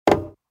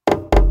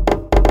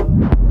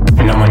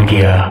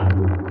Nokia,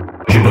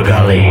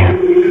 Jubagali.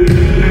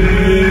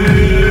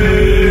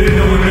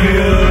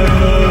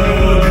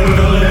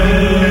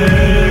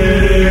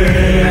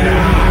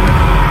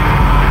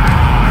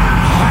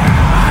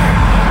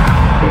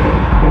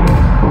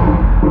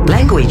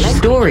 Language,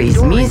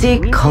 stories,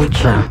 music,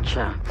 culture.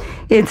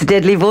 It's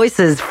Deadly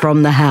Voices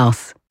from the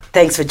House.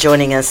 Thanks for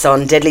joining us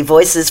on Deadly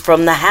Voices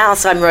from the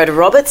House. I'm Rhoda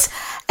Roberts,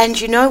 and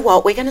you know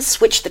what? We're going to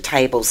switch the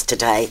tables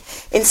today.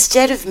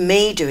 Instead of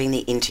me doing the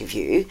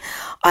interview,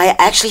 I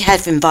actually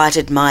have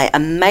invited my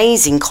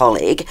amazing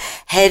colleague,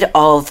 head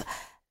of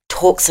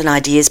Talks and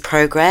Ideas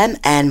program,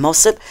 Anne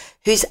Mossop,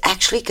 who's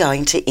actually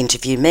going to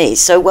interview me.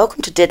 So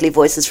welcome to Deadly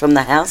Voices from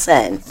the House,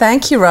 Anne.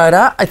 Thank you,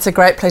 Rhoda. It's a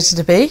great pleasure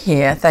to be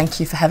here. Thank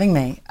you for having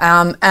me.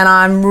 And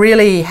I'm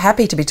really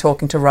happy to be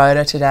talking to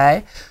Rhoda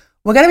today.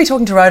 We're going to be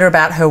talking to Rhoda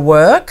about her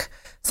work,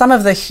 some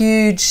of the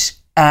huge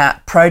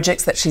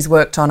projects that she's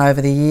worked on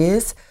over the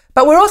years,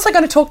 but we're also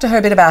going to talk to her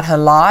a bit about her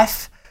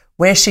life,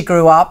 where she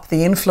grew up,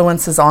 the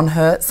influences on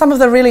her, some of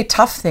the really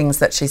tough things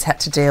that she's had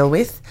to deal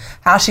with,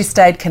 how she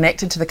stayed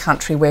connected to the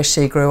country where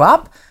she grew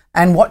up,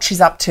 and what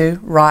she's up to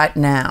right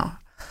now.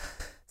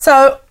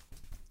 So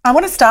I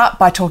want to start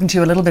by talking to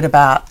you a little bit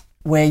about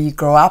where you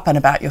grew up and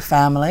about your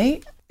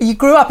family. You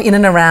grew up in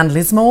and around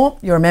Lismore.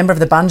 You're a member of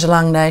the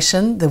Bundjalung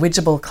Nation, the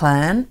Widjabul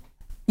clan.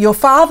 Your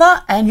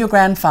father and your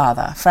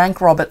grandfather,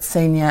 Frank Roberts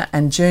Sr.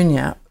 and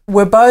Jr.,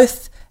 were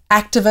both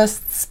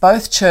activists,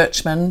 both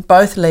churchmen,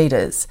 both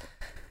leaders.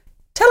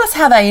 Tell us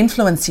how they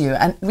influenced you,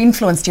 and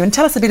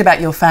tell us a bit about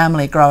your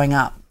family growing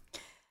up.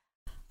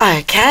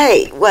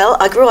 Okay, well,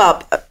 I grew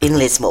up in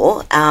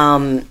Lismore,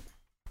 and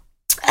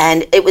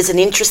it was an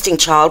interesting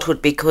childhood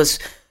because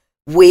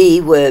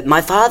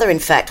my father, in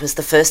fact, was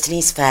the first in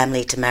his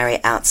family to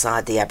marry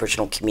outside the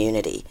Aboriginal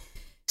community.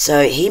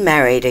 So he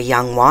married a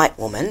young white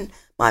woman,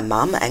 my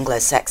mum,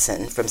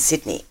 Anglo-Saxon, from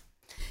Sydney.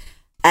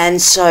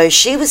 And so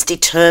she was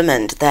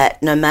determined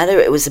that no matter,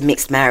 it was a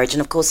mixed marriage,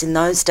 and of course in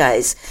those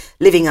days,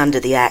 living under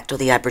the Act or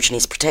the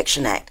Aborigines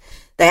Protection Act,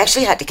 they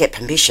actually had to get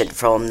permission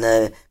from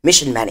the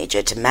mission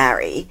manager to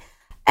marry.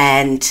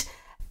 And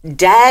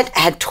Dad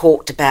had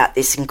talked about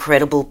this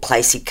incredible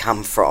place he'd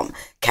come from,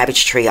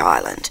 Cabbage Tree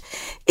Island.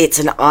 It's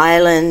an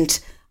island,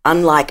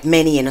 unlike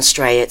many in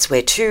Australia, it's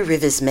where two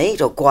rivers meet,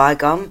 or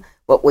Guigum,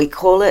 what we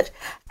call it,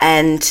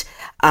 and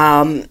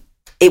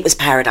it was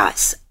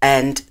paradise.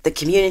 And the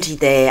community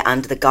there,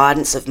 under the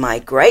guidance of my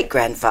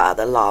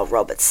great-grandfather, Lyle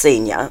Roberts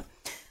Sr.,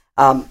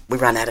 we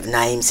run out of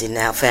names in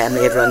our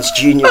family, everyone's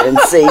junior and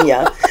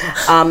senior,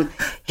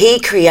 he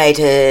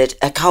created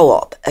a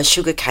co-op, a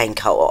sugarcane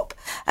co-op.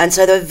 And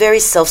so they were very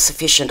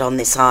self-sufficient on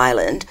this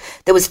island.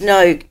 There was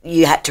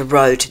you had to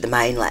row to the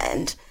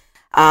mainland.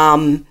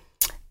 And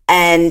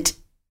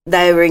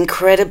they were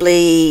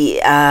incredibly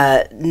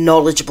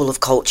knowledgeable of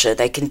culture.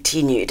 They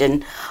continued.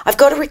 And I've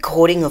got a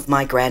recording of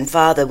my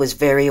grandfather was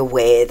very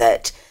aware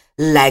that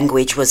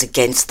language was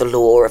against the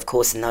law, of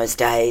course, in those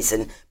days,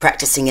 and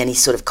practising any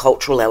sort of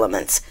cultural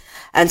elements.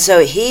 And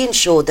so he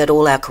ensured that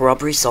all our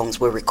corroboree songs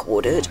were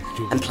recorded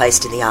and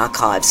placed in the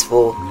archives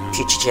for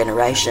future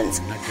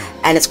generations.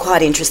 And it's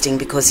quite interesting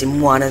because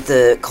in one of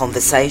the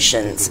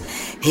conversations,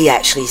 he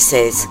actually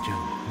says,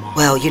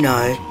 well, you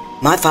know,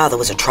 my father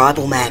was a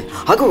tribal man.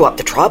 I grew up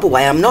the tribal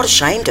way. I'm not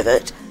ashamed of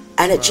it.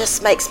 And it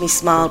just makes me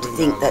smile to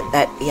think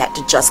that he had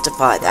to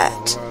justify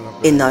that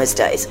in those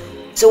days.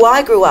 So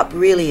I grew up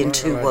really in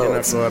two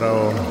worlds. My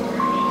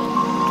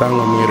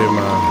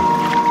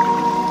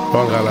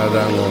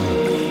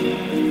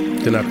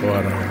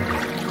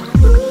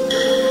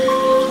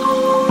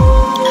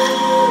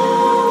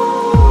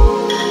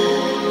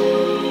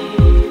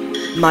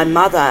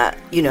mother,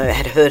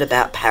 had heard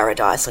about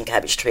paradise on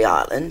Cabbage Tree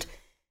Island.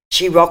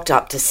 She rocked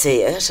up to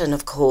see it, and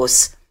of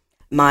course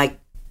my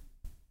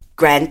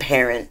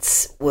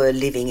grandparents were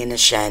living in a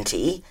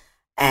shanty,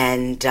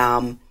 and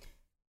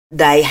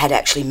they had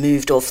actually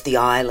moved off the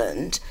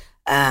island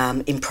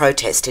in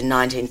protest in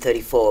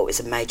 1934. It was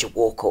a major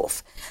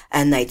walk-off,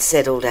 and they'd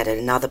settled at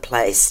another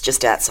place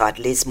just outside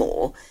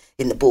Lismore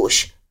in the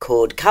bush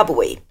called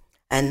Cubbuee,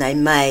 and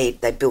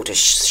they built a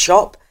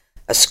shop,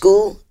 a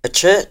school, a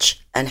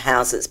church and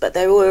houses, but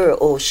they were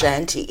all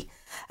shanty,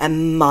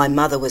 and my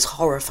mother was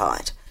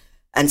horrified.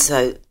 And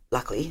so,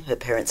 luckily, her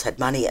parents had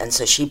money, and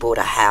so she bought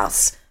a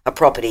house, a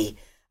property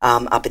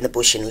up in the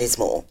bush in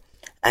Lismore.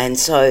 And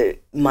so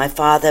my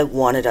father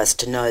wanted us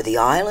to know the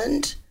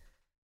island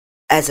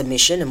as a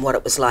mission and what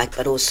it was like,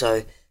 but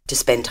also to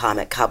spend time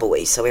at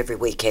Cubbuee. So every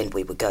weekend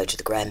we would go to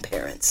the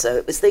grandparents. So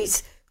it was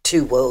these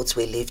two worlds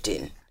we lived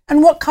in.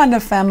 And what kind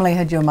of family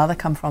had your mother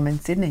come from in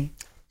Sydney?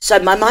 So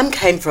my mum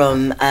came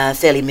from a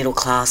fairly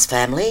middle-class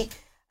family.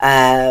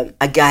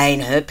 Again,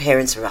 her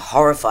parents were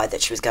horrified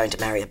that she was going to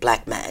marry a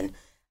black man.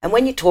 And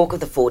when you talk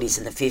of the 40s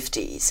and the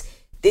 50s,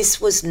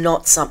 this was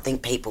not something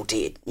people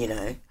did,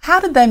 How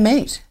did they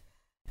meet?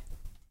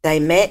 They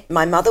met,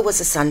 my mother was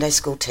a Sunday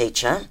school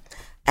teacher,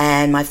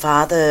 and my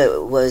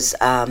father was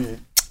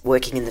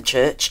working in the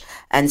church,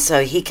 and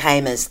so he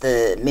came as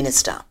the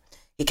minister.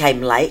 He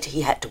came late,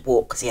 he had to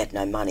walk because he had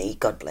no money,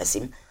 God bless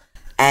him.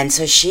 And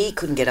so she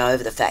couldn't get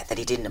over the fact that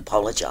he didn't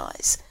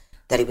apologise,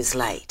 that he was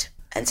late.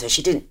 And so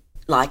she didn't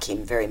like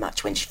him very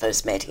much when she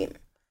first met him.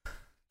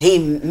 He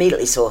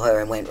immediately saw her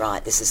and went,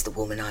 right, this is the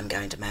woman I'm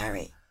going to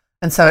marry.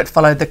 And so it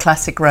followed the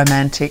classic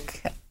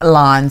romantic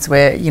lines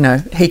where, you know,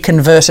 he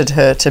converted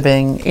her to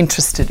being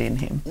interested in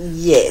him.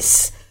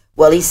 Yes.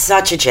 Well, he's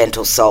such a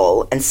gentle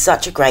soul and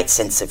such a great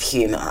sense of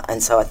humour,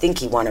 and so I think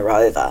he won her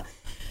over.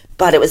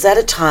 But it was at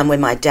a time when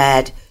my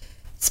dad's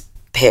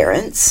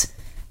parents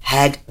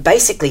had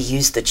basically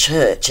used the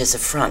church as a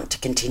front to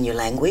continue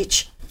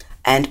language,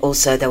 and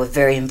also they were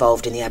very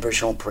involved in the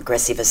Aboriginal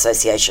Progressive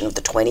Association of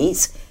the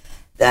 20s.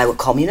 They were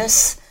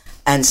communists,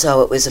 and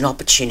so it was an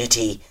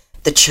opportunity.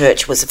 The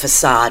church was a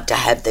facade to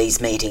have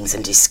these meetings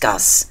and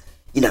discuss,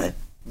 you know,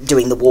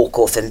 doing the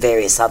walk-off and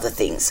various other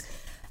things.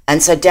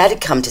 And so Dad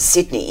had come to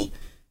Sydney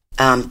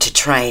to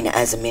train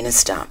as a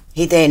minister.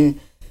 He then,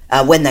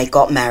 when they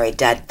got married,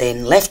 Dad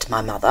then left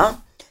my mother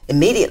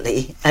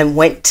immediately and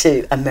went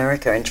to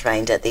America and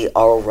trained at the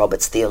Oral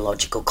Roberts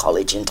Theological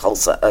College in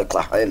Tulsa,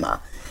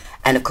 Oklahoma.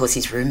 And, of course,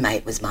 his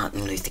roommate was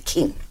Martin Luther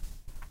King.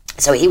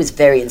 So he was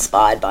very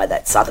inspired by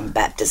that Southern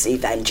Baptist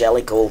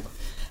evangelical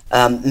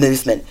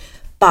movement.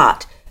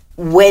 But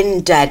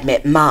when Dad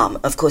met Mum,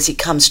 of course, he'd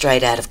come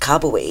straight out of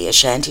Kabawee, a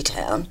shanty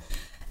town,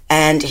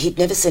 and he'd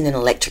never seen an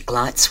electric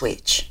light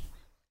switch.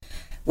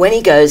 When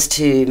he goes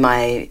to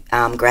my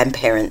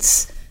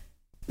grandparents'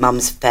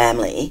 mum's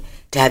family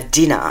to have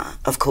dinner,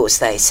 of course,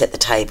 they set the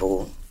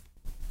table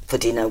for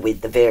dinner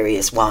with the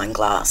various wine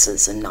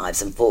glasses and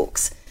knives and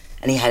forks.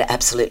 And he had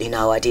absolutely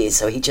no idea,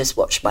 so he just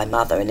watched my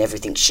mother, and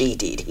everything she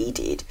did, he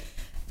did.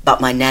 But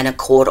my nana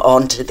caught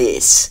on to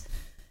this,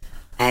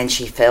 and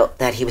she felt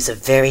that he was a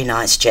very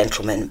nice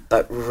gentleman,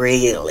 but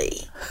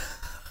really,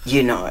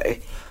 you know,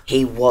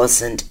 he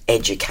wasn't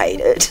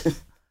educated.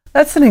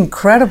 That's an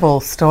incredible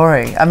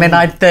story. I mean,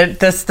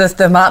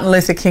 the Martin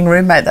Luther King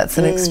roommate, that's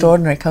an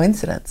extraordinary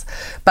coincidence.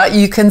 But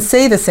you can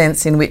see the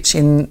sense in which,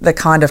 in the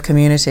kind of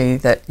community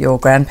that your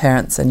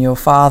grandparents and your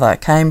father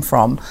came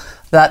from,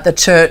 that the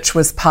church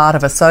was part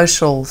of a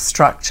social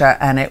structure,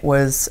 and it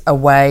was a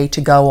way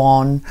to go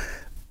on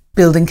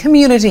building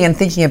community and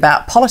thinking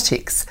about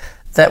politics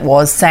that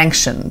was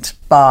sanctioned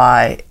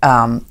by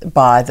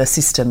the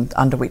system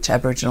under which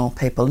Aboriginal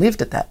people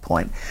lived at that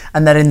point.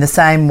 And that in the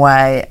same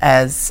way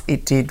as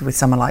it did with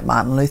someone like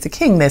Martin Luther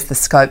King, there's the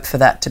scope for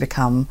that to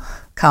become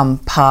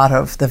part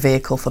of the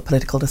vehicle for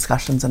political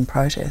discussions and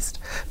protest.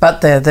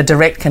 But the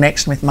direct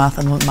connection with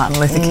Martin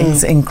Luther King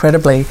is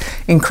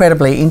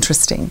incredibly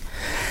interesting.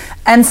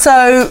 And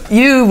so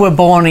you were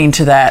born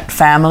into that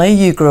family,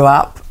 you grew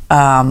up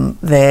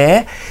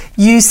there.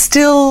 You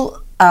still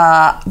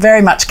are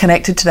very much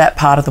connected to that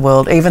part of the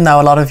world, even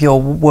though a lot of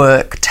your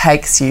work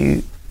takes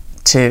you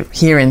to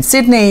here in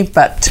Sydney,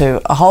 but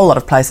to a whole lot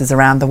of places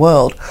around the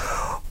world.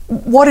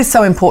 What is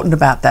so important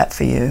about that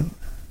for you?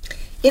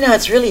 You know,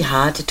 it's really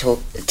hard to talk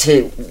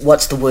to,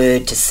 what's the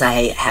word to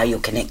say how you're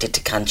connected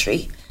to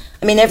country.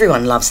 I mean,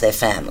 everyone loves their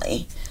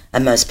family,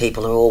 and most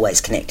people are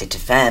always connected to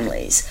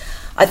families.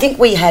 I think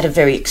we had a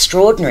very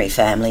extraordinary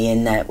family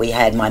in that we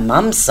had my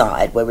mum's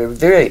side, where we were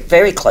very,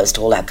 very close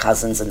to all our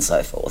cousins and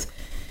so forth.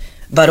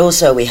 But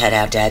also we had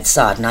our dad's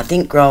side. And I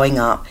think growing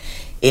up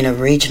in a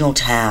regional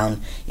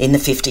town in the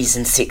 50s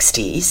and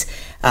 60s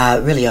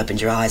really opened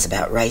your eyes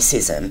about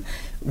racism.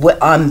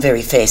 I'm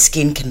very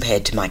fair-skinned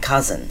compared to my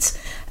cousins.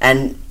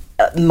 And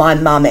my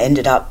mum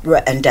ended up,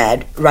 and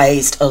dad,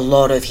 raised a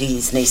lot of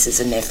his nieces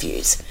and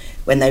nephews.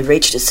 When they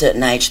reached a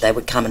certain age, they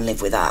would come and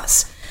live with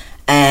us.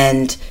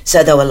 And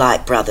so they were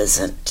like brothers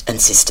and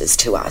sisters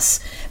to us.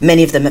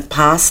 Many of them have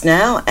passed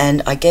now,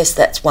 and I guess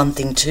that's one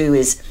thing too,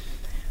 is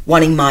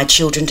wanting my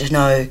children to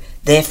know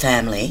their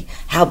family,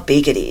 how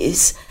big it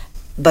is,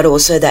 but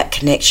also that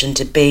connection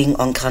to being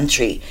on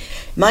country.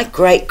 My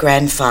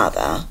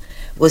great-grandfather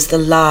was the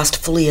last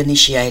fully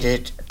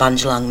initiated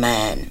Bundjalung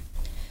man,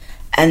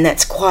 and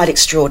that's quite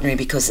extraordinary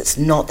because it's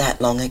not that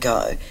long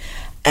ago.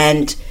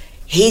 And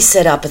he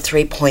set up a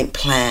 3-point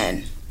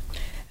plan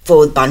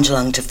for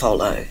Bundjalung to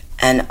follow.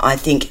 And I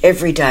think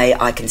every day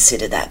I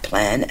consider that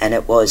plan, and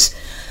it was,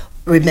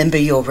 remember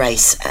your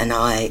race and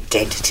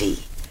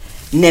identity.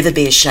 Never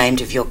be ashamed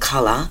of your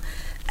colour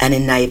and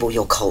enable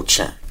your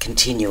culture.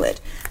 Continue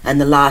it. And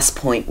the last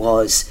point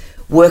was,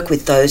 work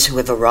with those who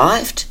have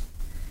arrived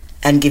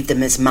and give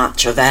them as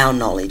much of our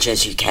knowledge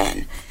as you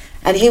can.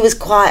 And he was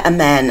quite a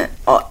man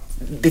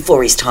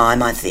before his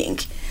time, I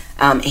think.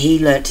 He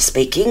learnt to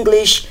speak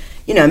English.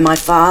 You know, my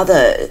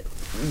father,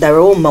 they were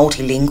all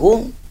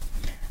multilingual.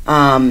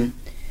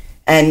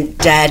 And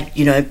Dad,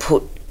 you know,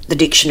 put the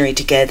dictionary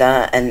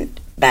together and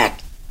back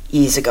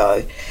years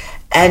ago.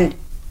 And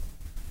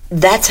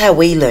that's how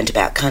we learnt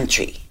about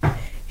country.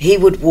 He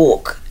would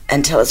walk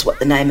and tell us what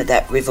the name of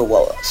that river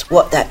was,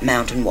 what that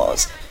mountain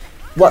was,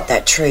 what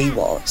that tree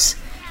was.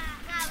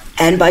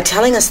 And by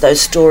telling us those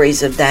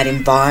stories of that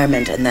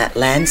environment and that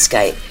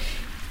landscape,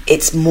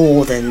 it's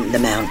more than the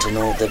mountain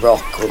or the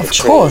rock or the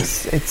tree. Of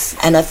course.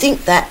 And I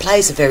think that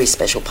plays a very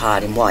special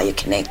part in why you're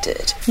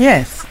connected.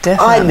 Yes,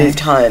 definitely. I moved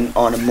home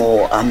on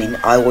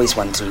I always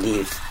wanted to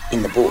live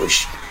in the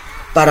bush.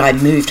 But I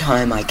moved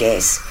home, I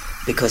guess,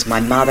 because my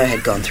mother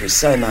had gone through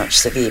so much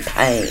severe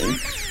pain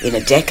in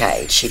a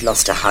decade. She'd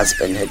lost her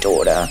husband, her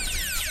daughter,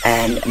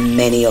 and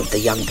many of the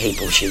young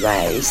people she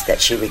raised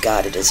that she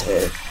regarded as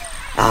her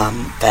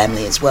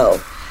family as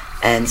well.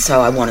 And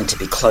so I wanted to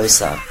be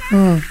closer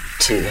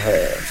to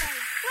her.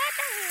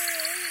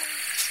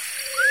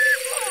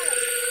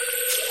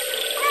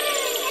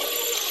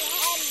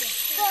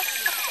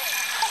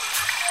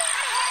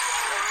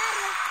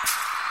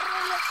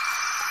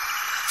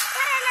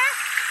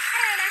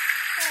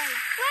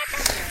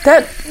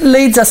 That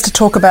leads us to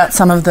talk about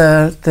some of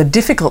the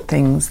difficult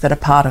things that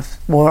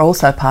were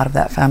also part of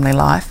that family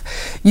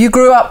life. You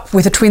grew up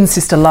with a twin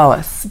sister,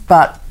 Lois,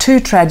 but two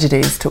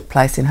tragedies took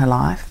place in her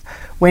life.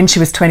 When she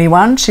was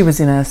 21, she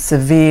was in a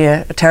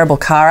terrible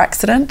car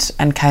accident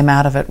and came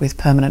out of it with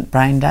permanent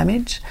brain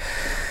damage.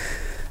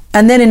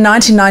 And then in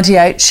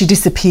 1998, she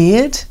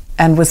disappeared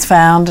and it was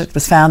found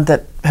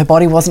that her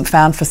body wasn't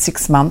found for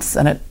 6 months,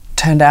 and it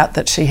turned out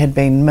that she had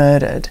been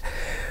murdered.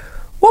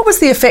 What was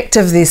the effect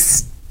of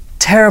this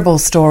terrible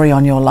story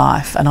on your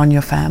life and on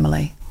your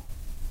family?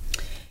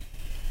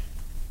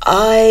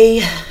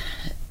 I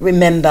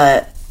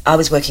remember I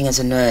was working as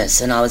a nurse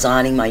and I was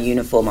ironing my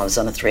uniform. I was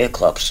on a 3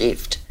 o'clock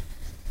shift.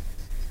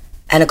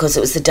 And of course it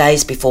was the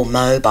days before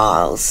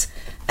mobiles,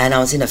 and I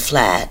was in a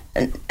flat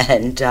and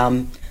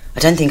I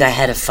don't think I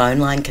had a phone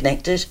line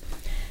connected.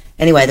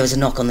 Anyway, there was a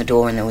knock on the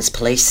door and there was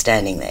police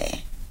standing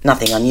there.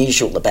 Nothing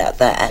unusual about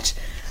that.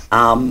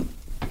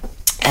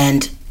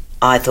 And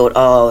I thought,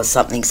 oh,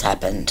 something's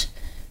happened.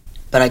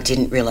 But I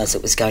didn't realise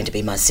it was going to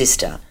be my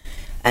sister.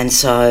 And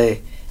so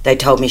they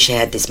told me she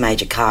had this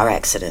major car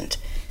accident.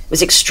 It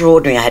was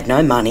extraordinary. I had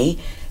no money.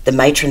 The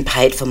matron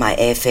paid for my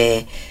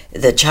airfare.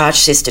 The charge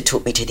sister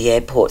took me to the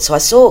airport. So I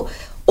saw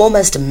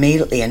almost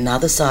immediately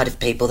another side of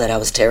people that I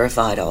was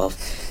terrified of,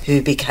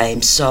 who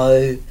became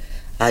so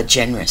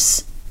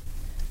generous.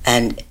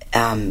 And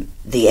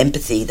the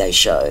empathy they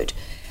showed.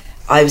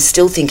 I was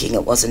still thinking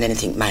it wasn't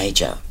anything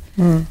major.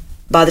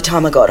 By the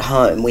time I got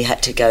home, we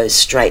had to go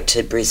straight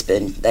to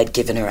Brisbane. They'd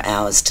given her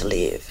hours to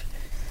live.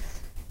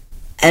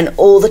 And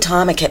all the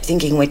time I kept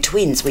thinking, we're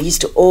twins. We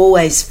used to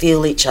always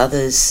feel each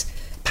other's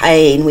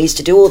pain. We used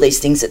to do all these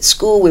things at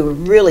school. We were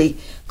really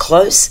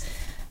close.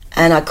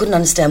 And I couldn't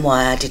understand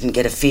why I didn't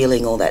get a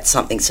feeling or that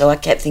something. So I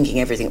kept thinking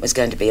everything was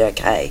going to be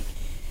okay.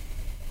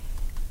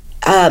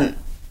 I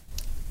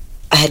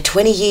had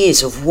 20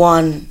 years of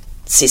one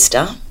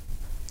sister.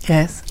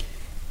 Yes.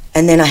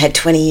 And then I had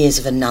 20 years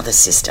of another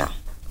sister.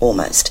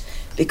 Almost,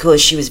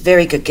 because she was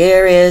very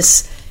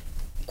gregarious,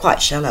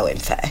 quite shallow in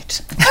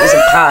fact. She was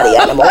a party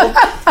animal.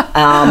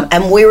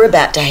 And we were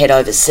about to head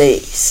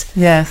overseas.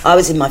 Yes. I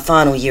was in my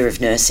final year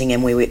of nursing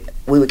and we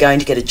were going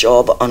to get a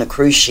job on a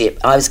cruise ship.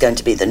 I was going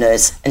to be the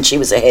nurse and she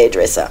was a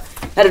hairdresser.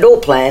 Had it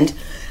all planned,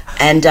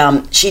 and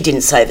she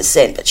didn't save a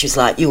cent, but she was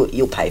like,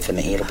 you'll pay for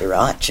me, it'll be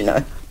right, you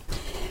know.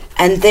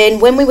 And then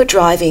when we were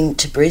driving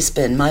to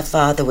Brisbane, my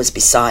father was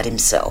beside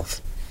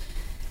himself.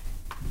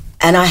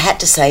 And I had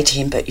to say to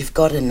him, but you've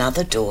got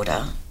another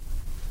daughter.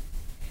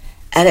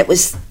 And it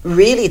was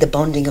really the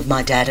bonding of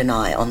my dad and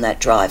I on that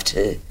drive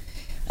too.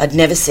 I'd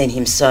never seen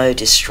him so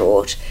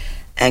distraught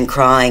and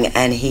crying,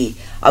 and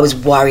I was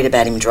worried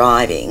about him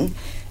driving.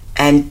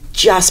 And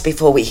just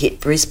before we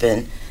hit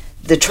Brisbane,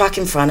 the truck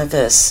in front of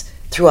us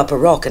threw up a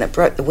rock and it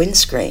broke the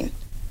windscreen,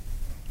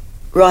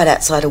 right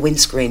outside a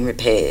windscreen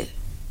repair.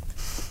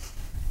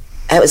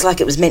 And it was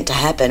like it was meant to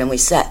happen, and we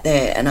sat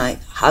there and I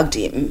hugged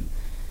him.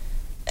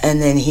 And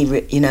then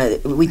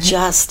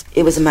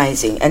it was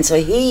amazing. And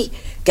so he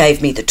gave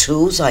me the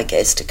tools, I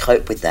guess, to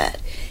cope with that.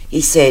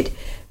 He said,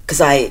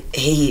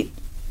 he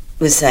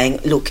was saying,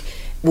 look,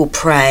 we'll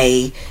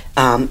pray,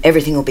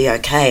 everything will be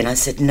okay. And I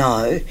said,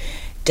 no,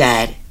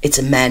 Dad, it's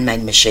a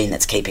man-made machine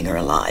that's keeping her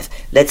alive.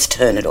 Let's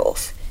turn it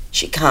off.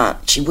 She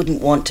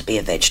wouldn't want to be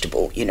a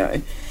vegetable, you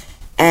know.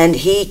 And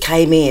he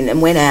came in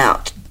and went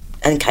out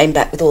and came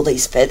back with all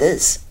these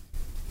feathers.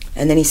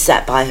 And then he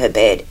sat by her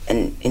bed,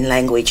 and in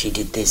language he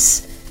did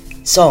this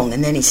song,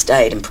 and then he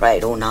stayed and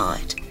prayed all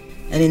night.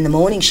 And in the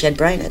morning she had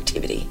brain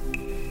activity.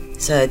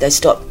 So they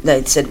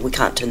said, we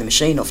can't turn the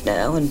machine off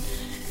now. And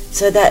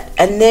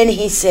then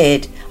he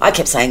said, I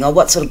kept saying, oh,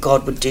 what sort of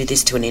God would do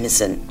this to an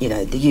innocent, you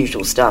know, the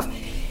usual stuff.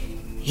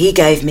 He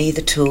gave me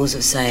the tools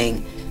of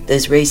saying,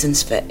 there's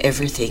reasons for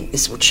everything.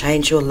 This will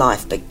change your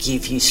life but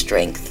give you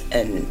strength.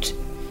 And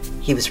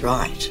he was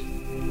right.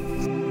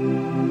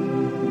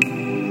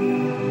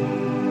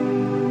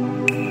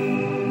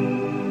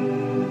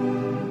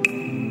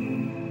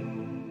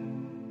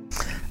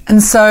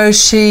 And so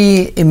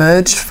she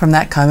emerged from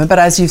that coma, but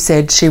as you've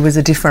said, she was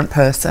a different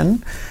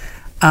person.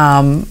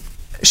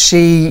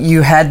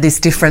 You had this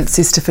different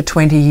sister for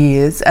 20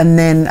 years, and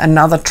then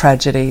another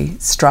tragedy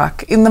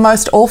struck in the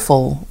most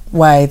awful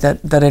way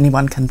that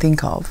anyone can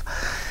think of.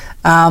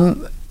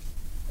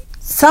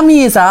 Some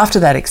years after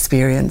that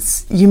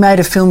experience, you made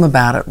a film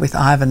about it with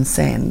Ivan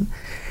Sen.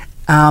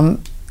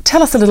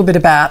 Tell us a little bit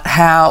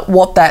about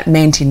what that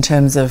meant in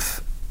terms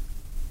of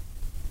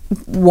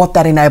what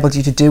that enabled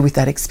you to do with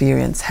that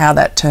experience, how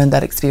that turned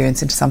that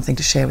experience into something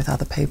to share with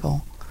other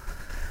people.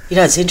 You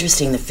know, it's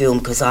interesting, the film,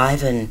 because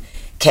Ivan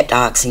kept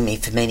asking me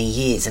for many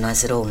years, and I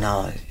said, oh,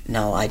 no,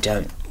 I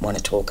don't want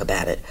to talk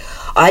about it.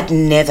 I'd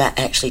never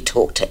actually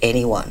talked to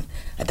anyone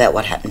about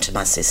what happened to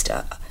my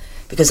sister,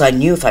 because I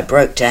knew if I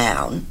broke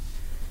down,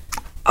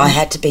 I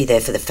had to be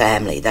there for the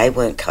family. They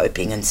weren't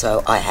coping, and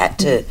so I had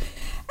to.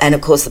 And,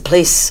 of course, the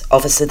police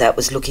officer that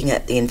was looking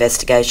at the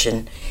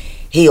investigation,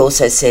 he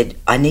also said,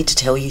 I need to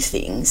tell you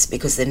things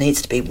because there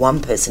needs to be one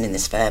person in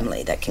this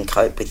family that can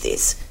cope with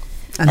this.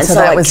 And so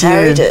that I was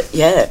carried you. it,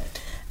 yeah.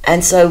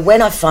 And so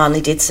when I finally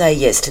did say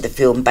yes to the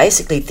film,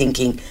 basically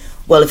thinking,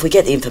 well, if we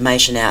get the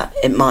information out,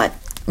 it might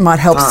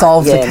help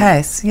solve the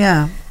case,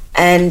 yeah.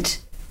 And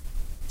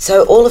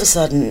so all of a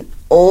sudden,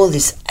 all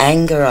this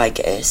anger, I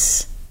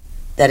guess,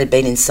 that had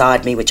been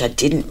inside me, which I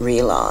didn't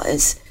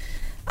realise,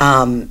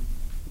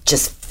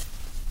 just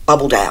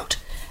bubbled out.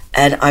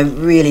 And I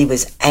really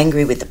was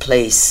angry with the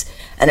police.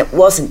 And it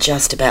wasn't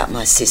just about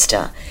my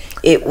sister.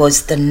 It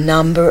was the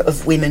number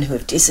of women who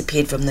have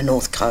disappeared from the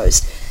North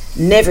Coast,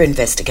 never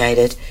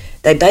investigated.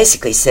 They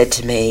basically said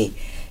to me,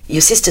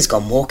 your sister's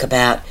gone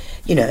walkabout.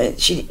 You know,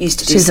 she used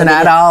to do She's an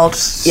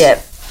adult. Yeah.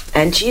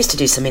 And she used to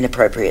do some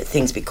inappropriate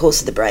things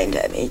because of the brain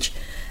damage.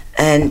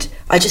 And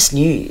I just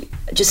knew.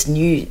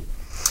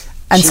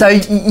 And so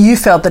you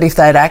felt that if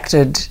they'd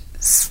acted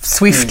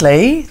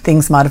swiftly,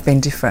 things might have been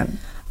different.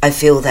 I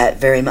feel that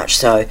very much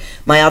so.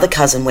 My other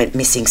cousin went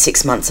missing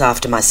 6 months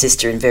after my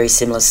sister in very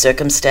similar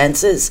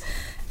circumstances.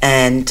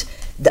 And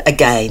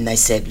again, they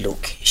said,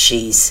 look,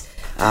 she's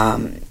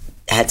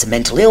had some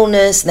mental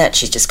illness and that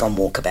she's just gone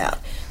walkabout.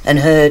 And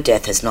her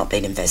death has not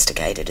been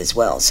investigated as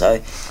well.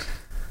 So,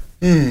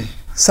 and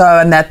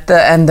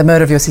the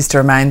murder of your sister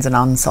remains an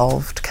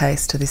unsolved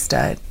case to this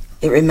date.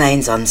 It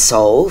remains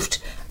unsolved.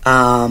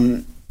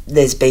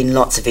 There's been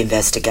lots of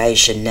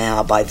investigation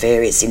now by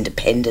various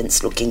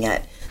independents looking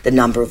at the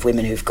number of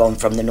women who've gone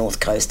from the North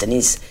Coast, and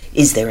is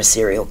there a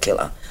serial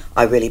killer?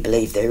 I really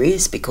believe there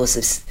is because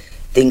of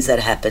things that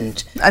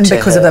happened and to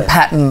because her. of the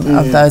pattern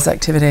of those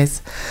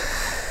activities.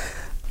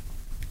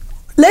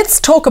 Let's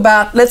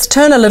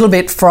turn a little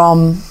bit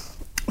from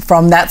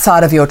that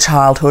side of your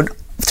childhood.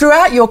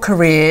 Throughout your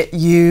career,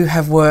 you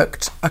have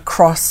worked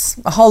across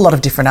a whole lot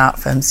of different art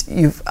forms.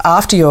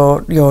 After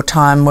your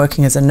time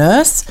working as a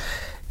nurse,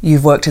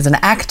 you've worked as an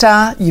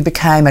actor, you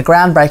became a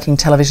groundbreaking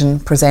television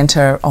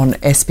presenter on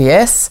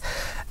SBS,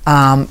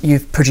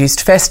 you've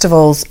produced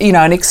festivals,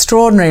 an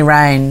extraordinary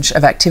range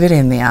of activity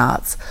in the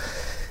arts.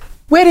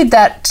 Where did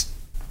that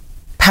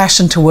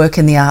passion to work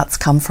in the arts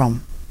come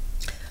from?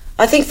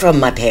 I think from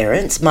my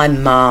parents. My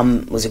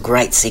mum was a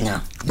great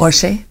singer. Was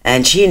she?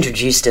 And she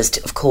introduced us,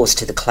 of course,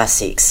 to the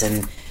classics,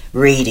 and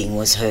reading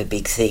was her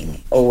big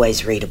thing.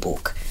 Always read a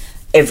book,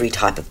 every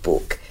type of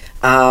book.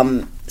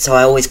 So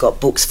I always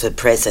got books for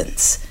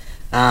presents.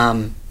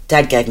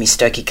 Dad gave me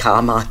Stokey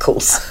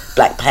Carmichael's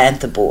Black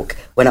Panther book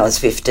when I was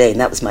 15.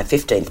 That was my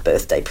 15th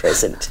birthday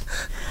present.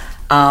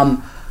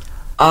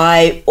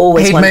 I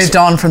always He'd moved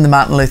on from the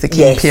Martin Luther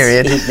King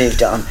period. He'd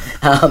moved on.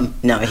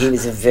 No, he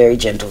was a very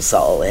gentle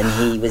soul, and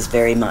he was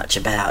very much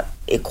about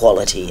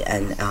equality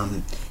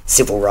and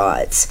civil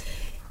rights.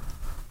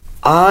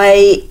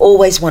 I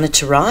always wanted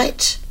to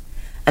write,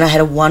 and I had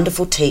a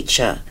wonderful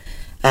teacher,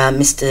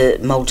 Mr.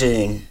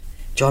 Muldoon,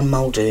 John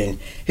Muldoon,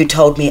 who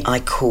told me I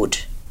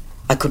could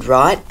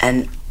write,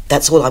 and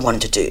that's all I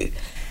wanted to do.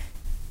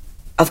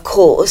 Of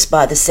course,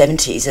 by the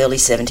 70s, early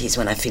 70s,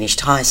 when I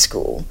finished high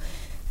school,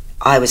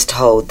 I was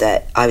told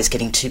that I was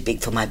getting too big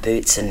for my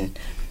boots, and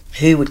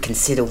who would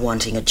consider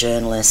wanting a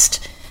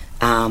journalist,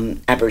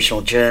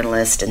 Aboriginal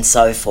journalist and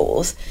so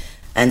forth.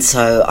 And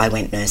so I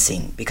went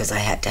nursing because I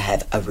had to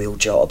have a real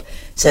job.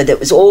 So that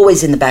was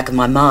always in the back of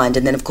my mind.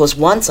 And then, of course,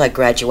 once I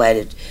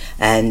graduated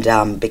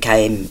and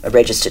became a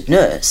registered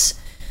nurse,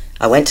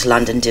 I went to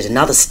London, did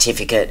another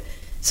certificate.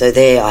 So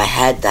there I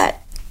had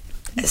that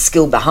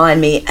skill behind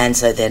me, and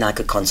so then I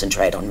could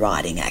concentrate on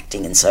writing,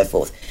 acting and so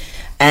forth.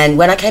 And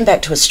when I came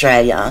back to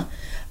Australia,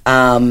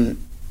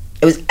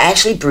 it was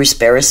actually Bruce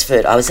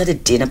Beresford. I was at a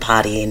dinner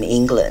party in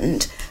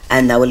England,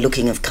 and they were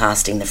looking of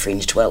casting the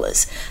Fringe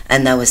Dwellers,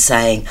 and they were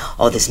saying,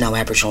 oh, there's no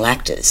Aboriginal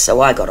actors.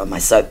 So I got on my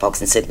soapbox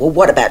and said, well,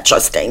 what about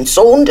Justine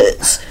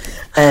Saunders?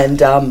 And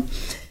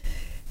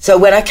so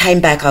when I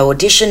came back, I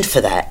auditioned for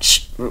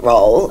that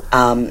role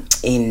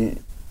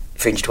in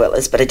Fringe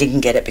Dwellers, but I didn't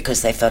get it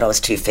because they thought I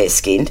was too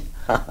fair-skinned.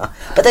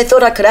 But they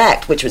thought I could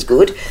act, which was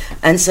good.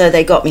 And so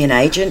they got me an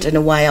agent, and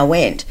away I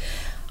went.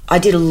 I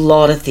did a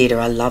lot of theatre.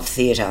 I love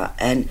theatre.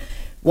 And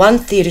one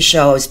theatre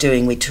show I was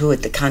doing, we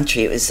toured the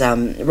country. It was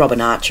Robin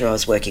Archer I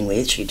was working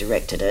with. She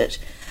directed it.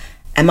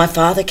 And my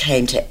father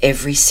came to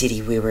every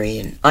city we were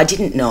in. I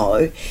didn't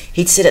know.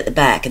 He'd sit at the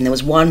back, and there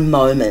was one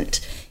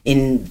moment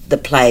in the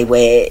play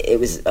where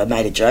I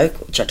made a joke,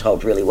 which I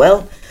told really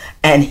well,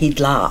 and he'd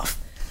laugh.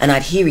 And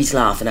I'd hear his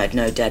laugh, and I'd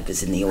know Dad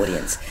was in the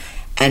audience.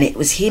 And it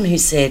was him who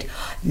said,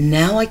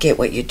 now I get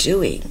what you're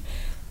doing.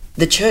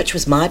 The church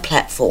was my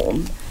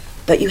platform,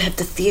 but you have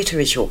the theatre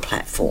as your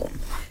platform.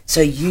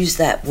 So use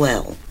that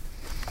well.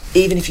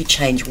 even if you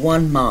change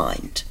one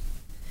mind,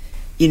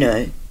 you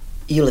know,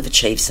 you'll have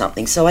achieved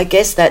something. So I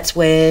guess that's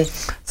where...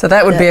 So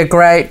that would be a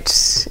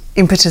great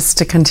impetus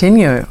to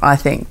continue, I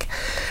think.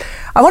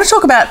 I want to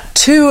talk about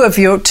two of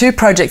your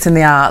projects in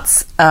the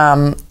arts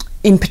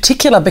in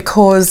particular,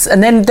 because,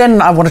 and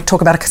then I want to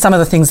talk about some of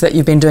the things that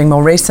you've been doing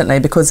more recently,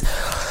 because,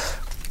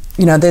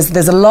 you know,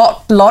 there's a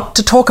lot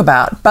to talk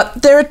about.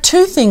 But there are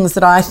two things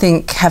that I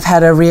think have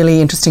had a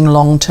really interesting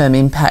long-term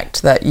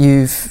impact that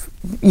you've,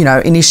 you know,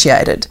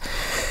 initiated.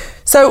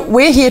 So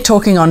we're here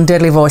talking on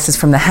Deadly Voices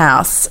from the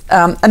House,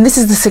 and this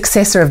is the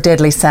successor of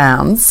Deadly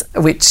Sounds,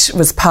 which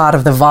was part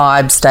of the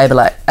Vibe stable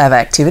of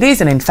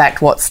activities, and in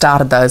fact what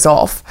started those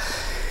off.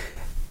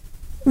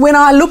 When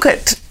I look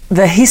at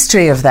the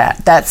history of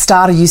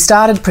you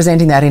started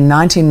presenting that in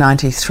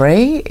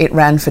 1993. It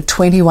ran for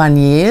 21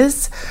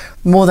 years,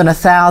 more than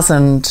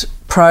 1,000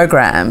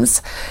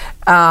 programs.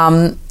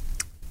 An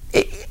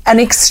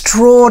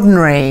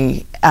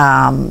extraordinary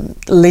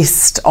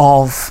list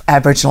of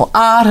Aboriginal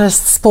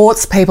artists,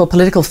 sports people,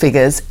 political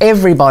figures,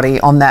 everybody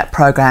on that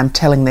program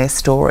telling their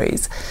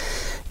stories.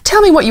 Tell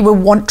me what you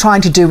were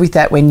trying to do with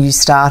that when you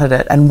started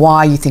it, and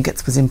why you think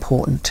it was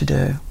important to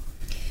do.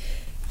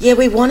 Yeah,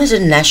 we wanted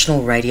a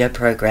national radio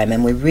program,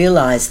 and we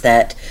realised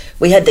that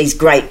we had these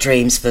great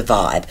dreams for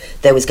Vibe.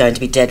 There was going to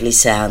be Deadly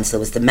Sounds, there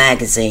was the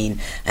magazine,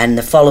 and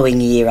the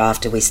following year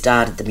after we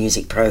started the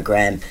music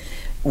program,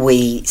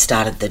 we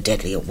started the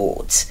Deadly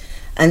Awards.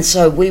 And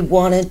so we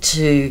wanted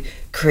to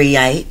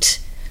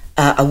create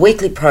a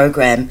weekly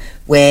program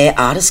where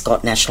artists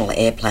got national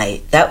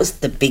airplay. That was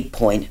the big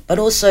point, but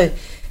also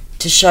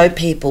to show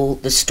people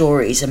the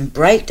stories and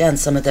break down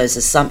some of those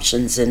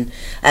assumptions and,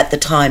 at the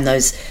time,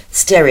 those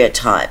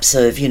stereotypes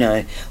of, you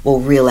know,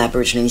 well, real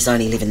Aborigines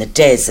only live in the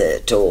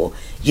desert, or,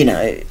 you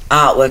know,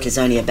 artwork is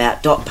only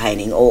about dot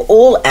painting, or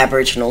all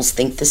Aboriginals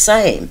think the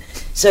same.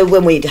 So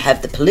when we'd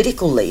have the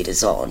political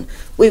leaders on,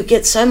 we would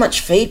get so much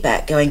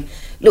feedback going,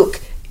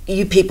 look,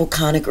 you people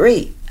can't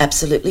agree.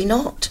 Absolutely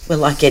not. We're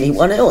like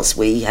anyone else.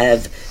 We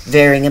have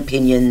varying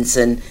opinions,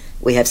 and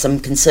we have some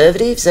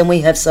conservatives and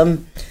we have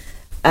some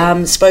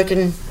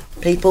spoken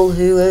people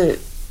who are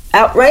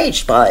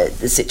outraged by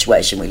the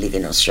situation we live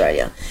in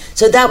Australia.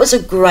 So that was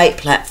a great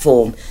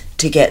platform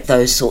to get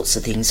those sorts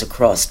of things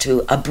across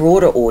to a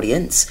broader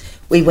audience.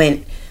 We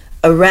went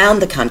around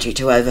the country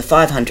to over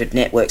 500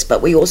 networks,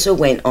 but we also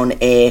went on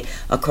air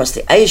across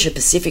the Asia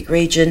Pacific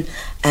region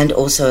and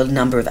also a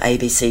number of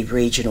ABC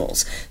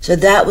regionals. So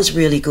that was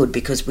really good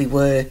because we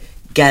were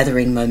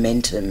gathering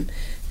momentum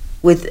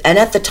and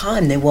at the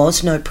time there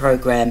was no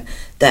program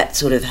that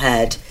sort of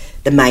had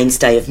the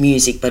mainstay of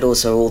music but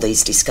also all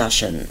these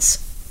discussions.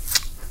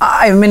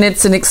 I mean,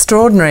 it's an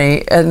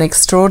extraordinary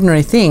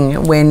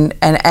thing when,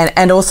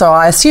 and also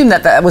I assume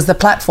that was the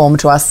platform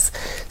to us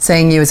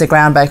seeing you as a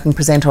groundbreaking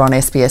presenter on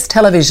SBS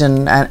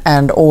television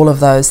and all of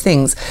those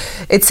things.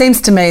 It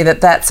seems to me that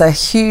that's a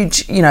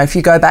huge, you know, if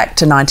you go back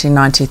to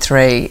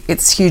 1993,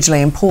 it's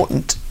hugely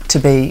important to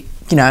be,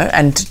 you know,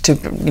 and to,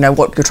 you know,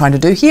 what you're trying to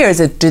do here is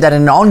to do that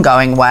in an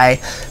ongoing way,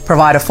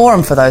 provide a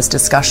forum for those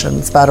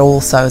discussions, but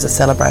also as a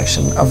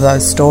celebration of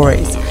those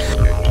stories.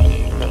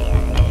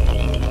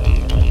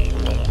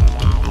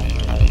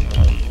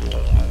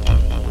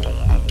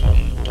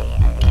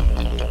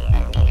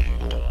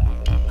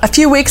 A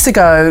few weeks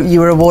ago, you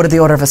were awarded the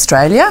Order of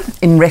Australia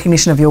in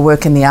recognition of your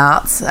work in the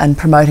arts and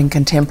promoting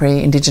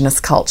contemporary Indigenous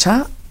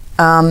culture.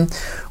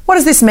 What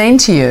does this mean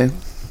to you,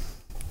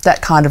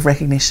 that kind of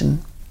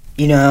recognition?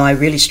 You know, I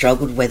really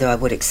struggled whether I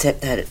would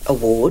accept that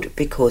award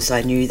because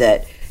I knew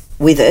that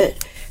with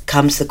it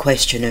comes the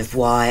question of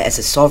why, as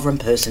a sovereign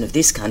person of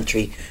this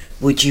country,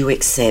 would you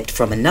accept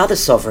from another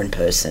sovereign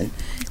person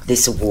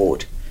this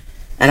award?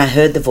 And I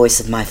heard the voice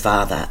of my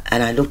father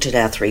and I looked at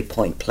our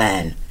 3-point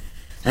plan.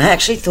 And I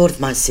actually thought of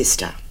my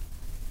sister.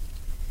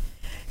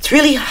 It's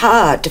really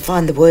hard to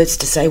find the words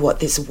to say what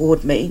this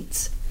award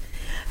means,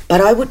 but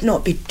I would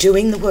not be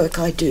doing the work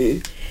I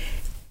do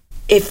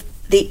if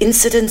the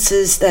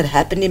incidences that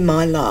happened in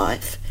my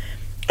life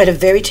at a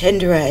very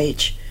tender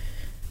age,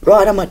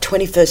 right on my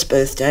 21st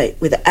birthday,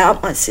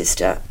 without my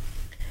sister,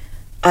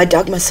 I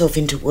dug myself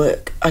into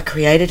work. I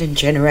created and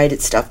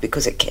generated stuff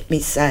because it kept me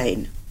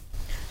sane.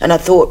 And I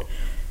thought,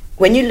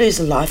 when you lose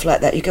a life like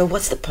that, you go,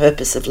 what's the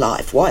purpose of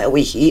life? Why are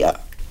we here?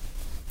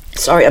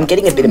 Sorry, I'm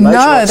getting a bit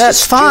emotional. No,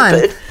 that's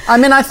fine. I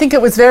mean, I think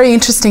it was very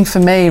interesting for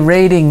me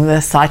reading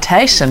the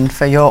citation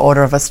for your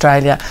Order of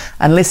Australia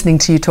and listening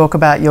to you talk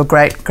about your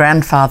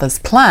great-grandfather's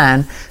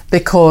plan,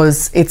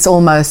 because it's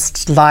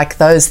almost like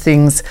those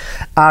things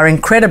are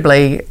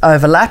incredibly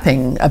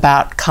overlapping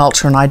about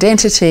culture and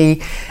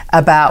identity,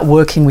 about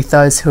working with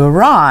those who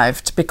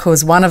arrived,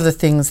 because one of the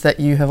things that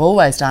you have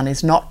always done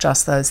is not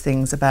just those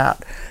things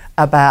about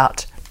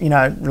you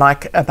know,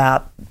 like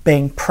about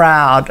being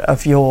proud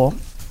of your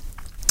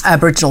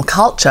Aboriginal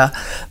culture,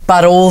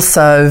 but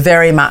also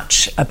very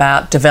much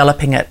about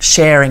developing it,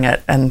 sharing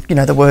it, and, you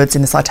know, the words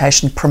in the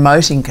citation,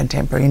 promoting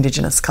contemporary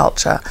Indigenous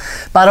culture,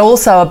 but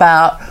also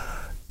about,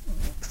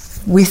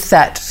 with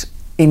that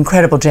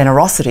incredible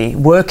generosity,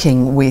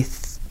 working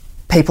with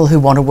people who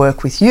want to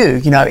work with you,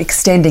 you know,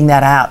 extending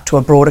that out to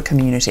a broader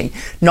community,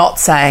 not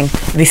saying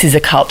this is a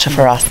culture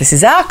for us, this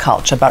is our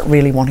culture, but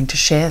really wanting to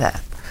share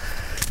that.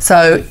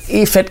 So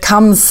if it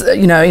comes,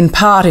 you know, in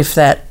part, if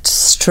that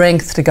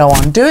strength to go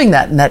on doing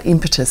that and that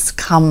impetus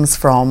comes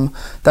from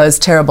those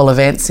terrible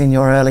events in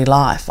your early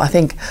life, I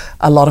think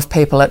a lot of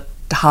people at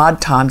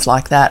hard times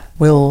like that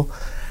will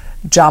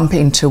jump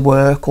into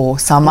work or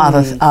some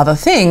other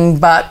thing,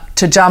 but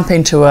to jump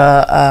into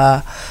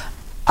a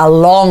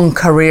long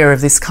career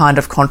of this kind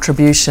of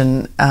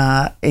contribution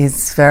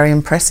is very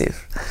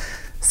impressive.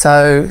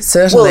 So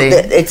certainly,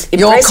 it's impressive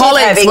your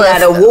colleagues having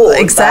that award.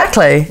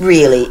 Exactly.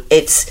 Really,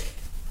 it's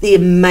the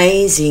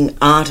amazing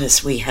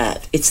artists we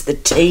have. It's the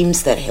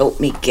teams that help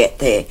me get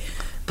there,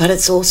 but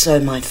it's also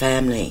my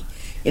family.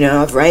 You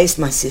know, I've raised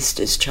my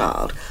sister's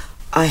child.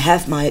 I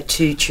have my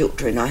 2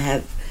 children. I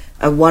have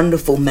a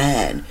wonderful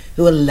man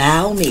who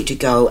allow me to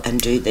go and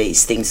do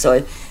these things.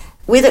 So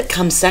with it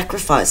comes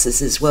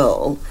sacrifices as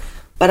well.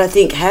 But I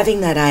think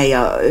having that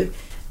AO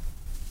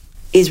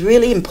is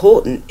really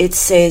important. It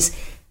says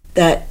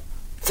that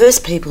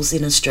First Peoples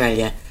in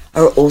Australia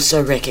are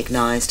also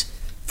recognised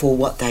for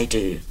what they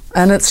do.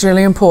 And it's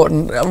really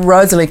important.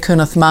 Rosalie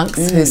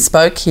Kunoth-Monks, who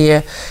spoke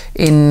here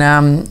in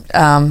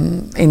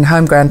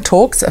Homeground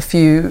Talks a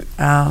few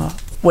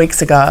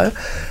weeks ago,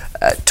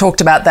 talked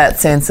about that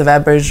sense of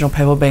Aboriginal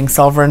people being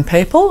sovereign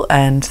people,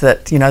 and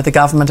that, you know, the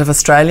government of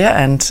Australia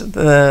and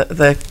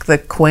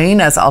the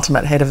Queen as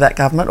ultimate head of that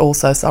government,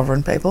 also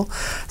sovereign people.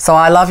 So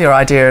I love the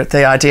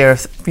idea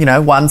of, you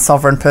know, one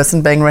sovereign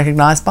person being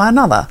recognised by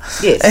another.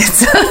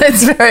 Yes.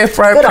 It's very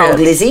appropriate. Good old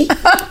Lizzie.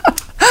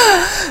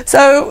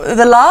 So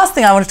the last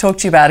thing I want to talk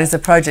to you about is a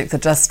project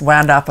that just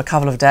wound up a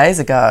couple of days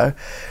ago,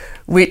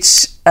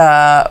 which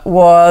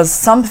was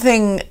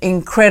something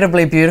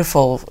incredibly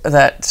beautiful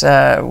that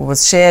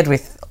was shared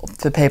with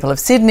the people of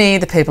Sydney,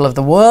 the people of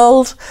the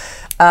world,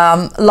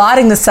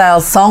 lighting the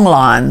sails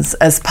songlines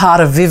as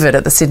part of Vivid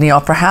at the Sydney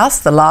Opera House.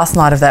 The last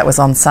night of that was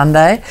on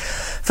Sunday.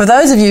 For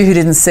those of you who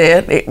didn't see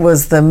it, it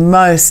was the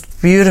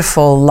most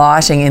beautiful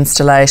lighting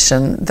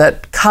installation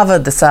that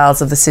covered the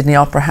sails of the Sydney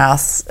Opera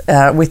House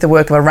with the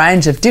work of a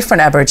range of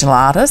different Aboriginal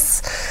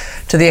artists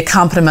to the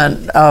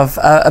accompaniment of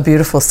a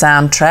beautiful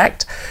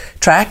soundtrack.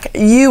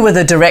 You were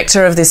the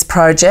director of this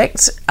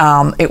project.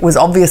 It was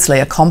obviously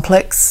a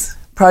complex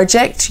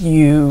project.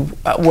 You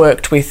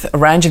worked with a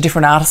range of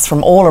different artists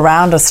from all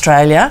around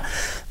Australia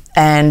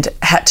and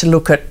had to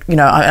look at, you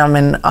know, I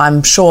mean,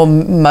 I'm sure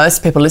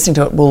most people listening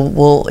to it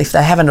will, if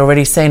they haven't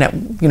already seen it,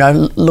 you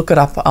know, look it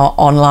up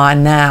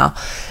online now.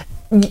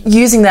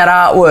 Using that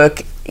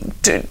artwork,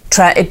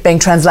 it being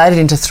translated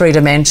into 3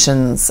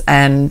 dimensions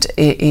and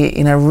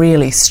in a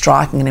really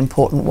striking and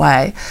important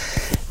way.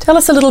 Tell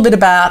us a little bit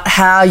about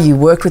how you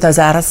worked with those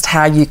artists,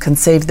 how you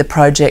conceived the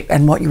project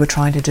and what you were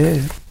trying to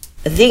do.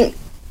 I think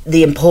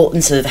the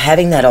importance of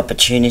having that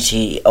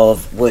opportunity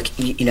of work,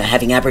 you know,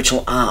 having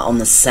Aboriginal art on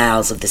the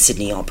sails of the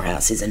Sydney Opera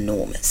House is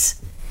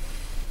enormous.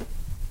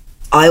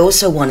 I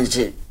also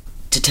wanted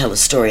to tell a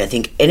story. I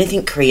think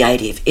anything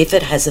creative, if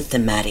it has a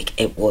thematic,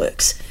 it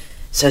works.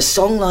 So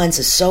songlines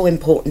are so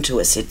important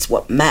to us. It's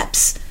what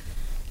maps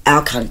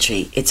our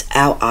country. It's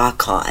our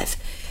archive.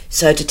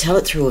 So to tell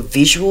it through a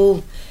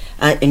visual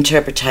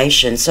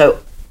interpretation. So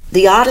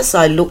the artists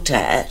I looked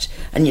at,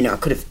 and, you know,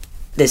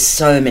 there's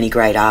so many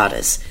great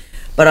artists,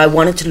 but I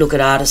wanted to look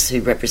at artists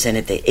who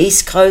represented the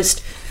East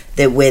Coast,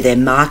 where their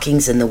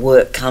markings and the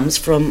work comes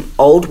from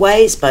old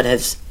ways, but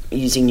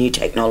using new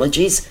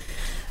technologies.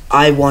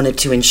 I wanted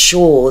to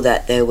ensure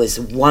that there was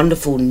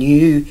wonderful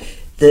new,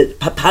 the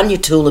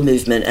Papunya Tula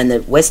movement and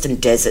the Western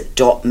Desert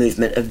Dot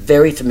movement are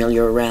very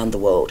familiar around the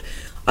world.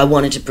 I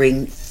wanted to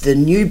bring the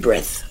new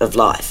breath of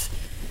life.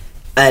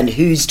 And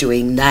who's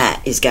doing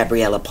that is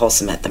Gabriella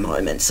Possum at the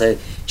moment. So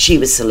she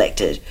was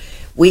selected.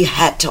 We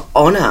had to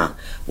honour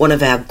one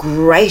of our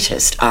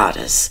greatest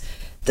artists,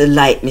 the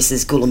late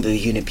Mrs.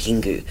 Gulumbu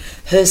Yunupingu.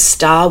 Her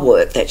star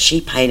work that she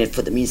painted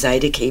for the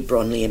Musée de Quai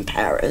Branly in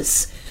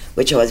Paris,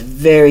 which I was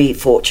very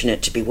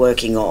fortunate to be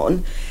working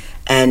on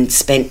and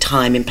spent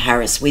time in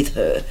Paris with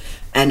her.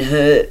 And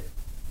her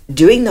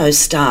doing those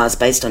stars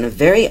based on a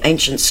very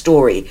ancient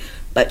story,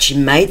 but she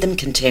made them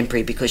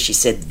contemporary because she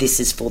said, this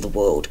is for the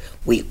world.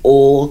 We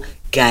all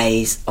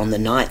gaze on the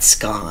night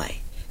sky.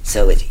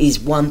 So it is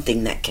one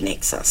thing that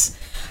connects us.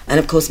 And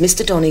of course,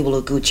 Mr. Donny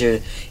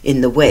Woolagoodja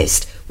in the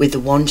West with the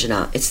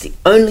Wandjina, it's the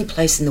only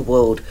place in the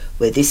world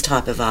where this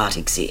type of art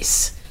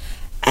exists.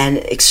 And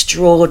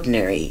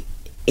extraordinary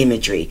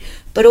imagery.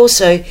 But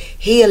also,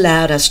 he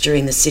allowed us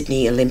during the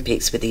Sydney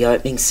Olympics with the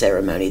opening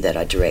ceremony that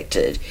I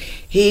directed,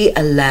 he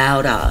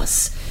allowed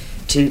us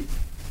to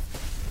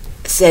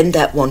send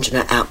that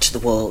Wandjina out to the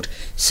world.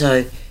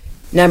 So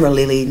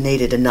Namralili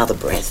needed another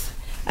breath.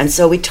 And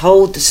so we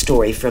told the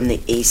story from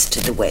the east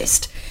to the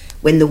west.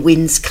 When the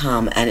winds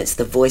come and it's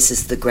the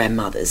voices of the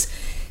grandmothers.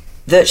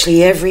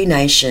 Virtually every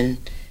nation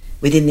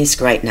within this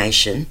great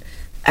nation,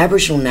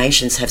 Aboriginal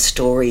nations have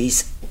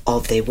stories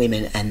of their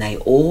women and they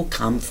all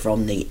come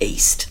from the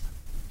east.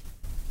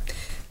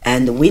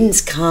 And the winds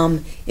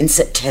come in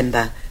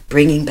September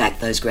bringing back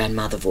those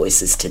grandmother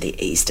voices to the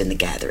East and the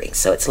gathering.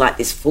 So it's like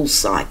this full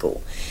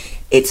cycle.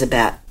 It's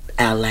about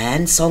our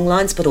land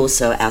songlines, but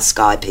also our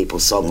sky people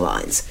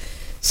songlines.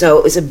 So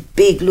it was a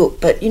big look.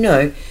 But,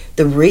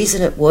 the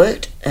reason it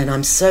worked, and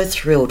I'm so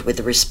thrilled with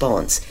the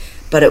response,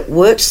 but it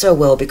worked so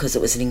well because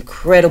it was an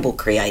incredible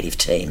creative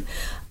team.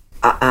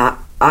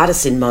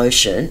 Artists in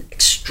motion,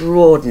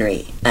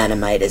 extraordinary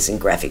animators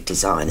and graphic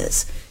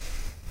designers.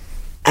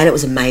 And it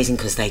was amazing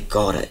because they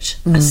got it.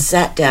 I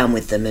sat down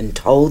with them and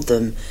told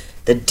them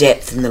the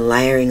depth and the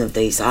layering of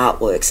these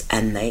artworks,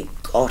 and they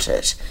got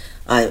it.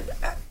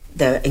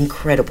 They're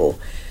incredible.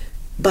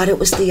 But it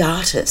was the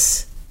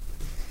artists.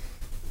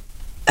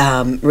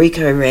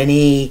 Rico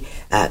Rennie,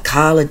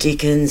 Carla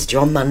Dickens,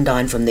 John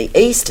Mundine from the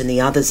East, and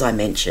the others I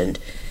mentioned.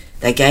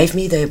 They gave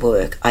me their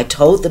work. I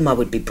told them I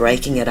would be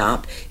breaking it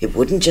up. It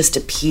wouldn't just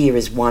appear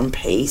as one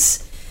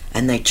piece,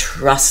 and they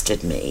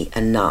trusted me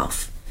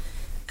enough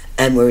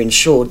and were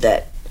ensured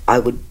that I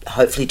would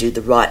hopefully do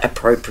the right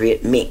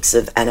appropriate mix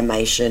of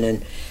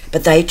animation,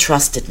 but they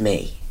trusted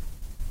me.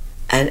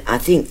 And I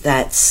think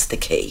that's the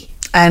key.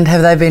 And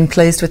have they been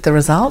pleased with the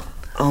result?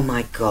 Oh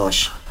my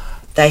gosh.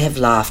 They have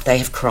laughed, they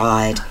have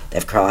cried,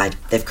 they've cried.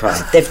 They've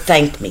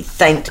thanked me.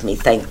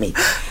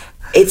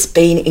 It's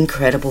been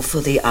incredible for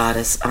the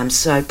artists. I'm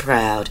so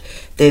proud.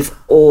 They've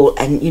all,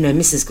 and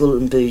Mrs.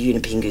 Gulumbu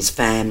Yunupingu's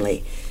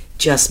family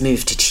just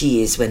moved to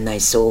tears when they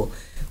saw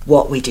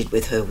what we did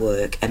with her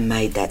work and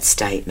made that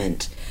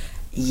statement.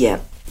 Yeah,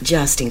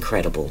 just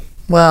incredible.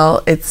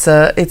 Well, it's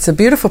a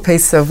beautiful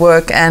piece of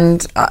work,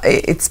 and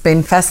it's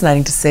been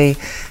fascinating to see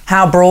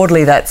how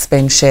broadly that's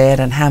been shared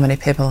and how many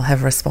people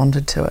have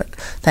responded to it.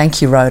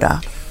 Thank you,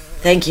 Rhoda.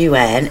 Thank you,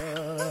 Anne.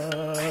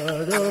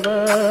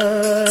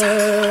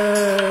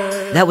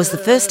 That was the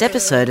first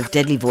episode of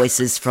Deadly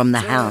Voices from the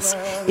House.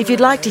 If you'd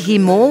like to hear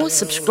more,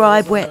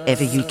 subscribe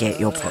wherever you get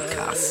your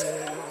podcasts.